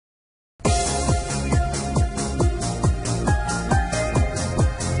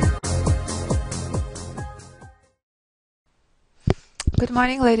Good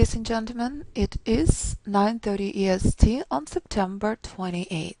morning, ladies and gentlemen. It is 9:30 EST on September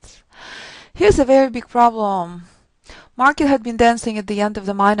 28th. Here's a very big problem. Market had been dancing at the end of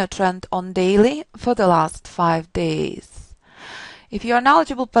the minor trend on daily for the last 5 days. If you are a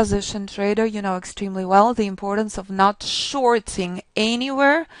knowledgeable position trader, you know extremely well the importance of not shorting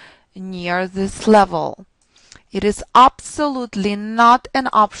anywhere near this level. It is absolutely not an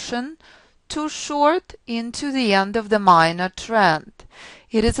option to short into the end of the minor trend.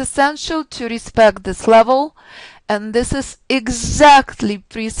 It is essential to respect this level, and this is precisely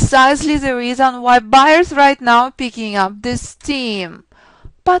the reason why buyers right now are picking up this steam.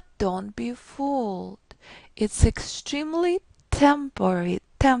 But don't be fooled. It's extremely temporary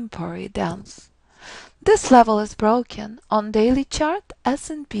dance. This level is broken. On daily chart,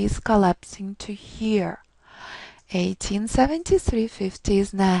 S&P is collapsing to here. 1873.50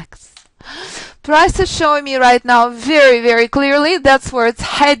 is next. Price is showing me right now very clearly that's where it's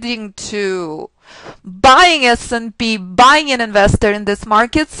heading to. Buying S&P, buying an investor in this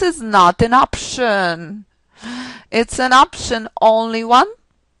market is not an option. It's an option only one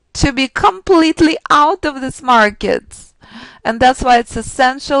to be completely out of this market. And that's why it's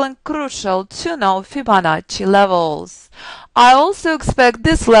essential and crucial to know Fibonacci levels. I also expect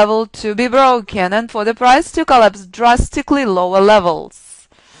this level to be broken and for the price to collapse drastically lower levels.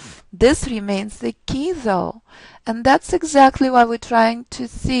 This remains the key though, and that's exactly what we're trying to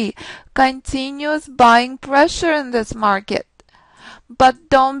see. Continuous buying pressure in this market. But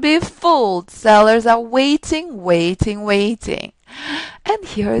don't be fooled, sellers are waiting. And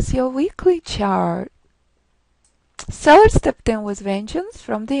here is your weekly chart. Sellers stepped in with vengeance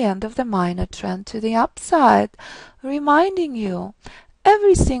from the end of the minor trend to the upside, reminding you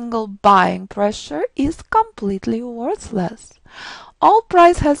every single buying pressure is completely worthless. All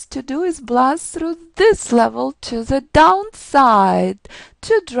price has to do is blast through this level to the downside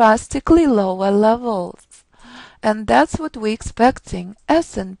to drastically lower levels. And that's what we're expecting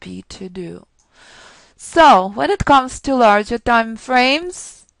S&P to do. So, when it comes to larger time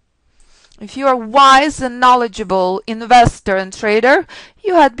frames, if you are wise and knowledgeable investor and trader,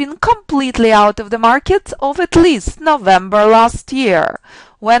 you had been completely out of the market of at least November last year,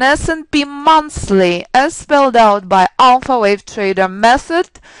 when S&P monthly, as spelled out by AlphaWavetrader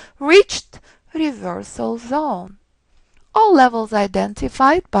Method, reached reversal zone. All levels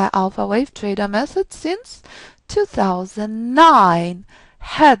identified by AlphaWavetrader Method since 2009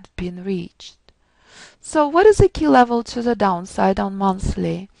 had been reached. So what is the key level to the downside on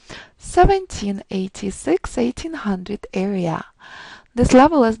monthly? 1786-1800 area. This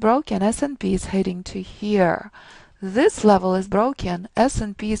level is broken, S&P is heading to here. This level is broken,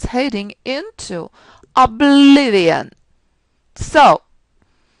 S&P is heading into oblivion. So,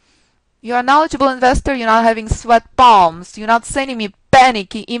 you're a knowledgeable investor, you're not having sweat palms, you're not sending me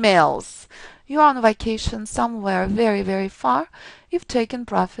panicky emails. You're on vacation somewhere very far, you've taken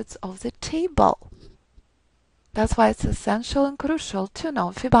profits off the table. That's why it's essential and crucial to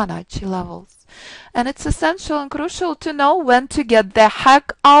know Fibonacci levels. And it's essential and crucial to know when to get the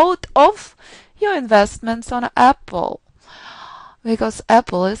heck out of your investments on Apple. Because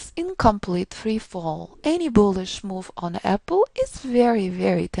Apple is in complete free fall. Any bullish move on Apple is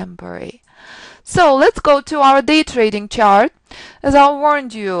very temporary. So let's go to our day trading chart. As I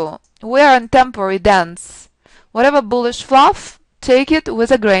warned you, we're in temporary dance. Whatever bullish fluff, take it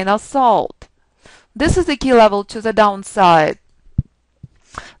with a grain of salt. This is the key level to the downside.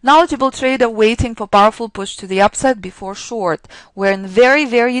 Knowledgeable trader waiting for powerful push to the upside before short. We're in very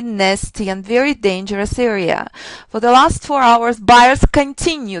nasty and very dangerous area. For the last 4 hours, buyers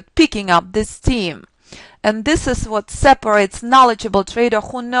continued picking up this steam. And this is what separates knowledgeable trader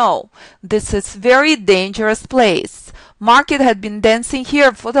who know this is very dangerous place. Market had been dancing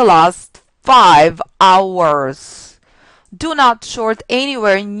here for the last 5 hours. Do not short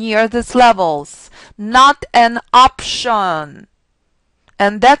anywhere near these levels. Not an option.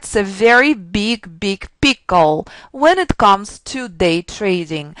 And that's a very big pickle when it comes to day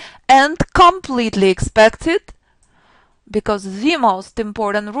trading. And completely expected, because the most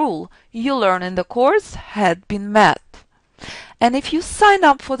important rule you learn in the course had been met. And if you sign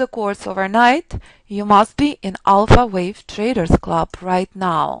up for the course overnight, you must be in Alpha Wave Traders Club right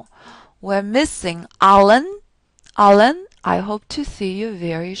now. We're missing Alan, I hope to see you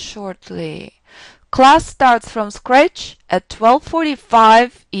very shortly. Class starts from scratch at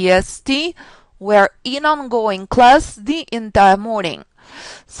 12:45 EST. We're in ongoing class the entire morning.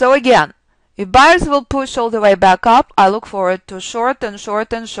 So again, if buyers will push all the way back up, I look forward to short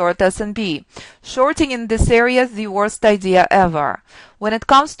S&P. Shorting in this area is the worst idea ever. When it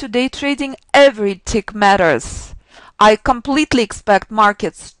comes to day trading, every tick matters. I completely expect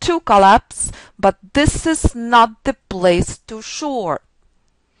markets to collapse, but this is not the place to short.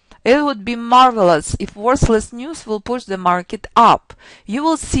 It would be marvelous if worthless news will push the market up. You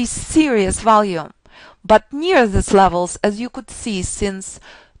will see serious volume. But near these levels, as you could see since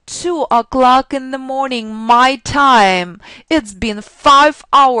 2 o'clock in the morning my time, it's been 5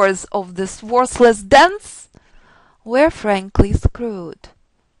 hours of this worthless dance. We're frankly screwed.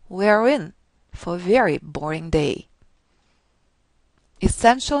 We're in for a very boring day.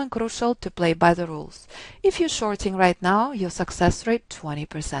 Essential and crucial to play by the rules. If you're shorting right now, your success rate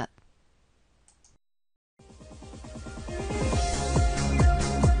 20%.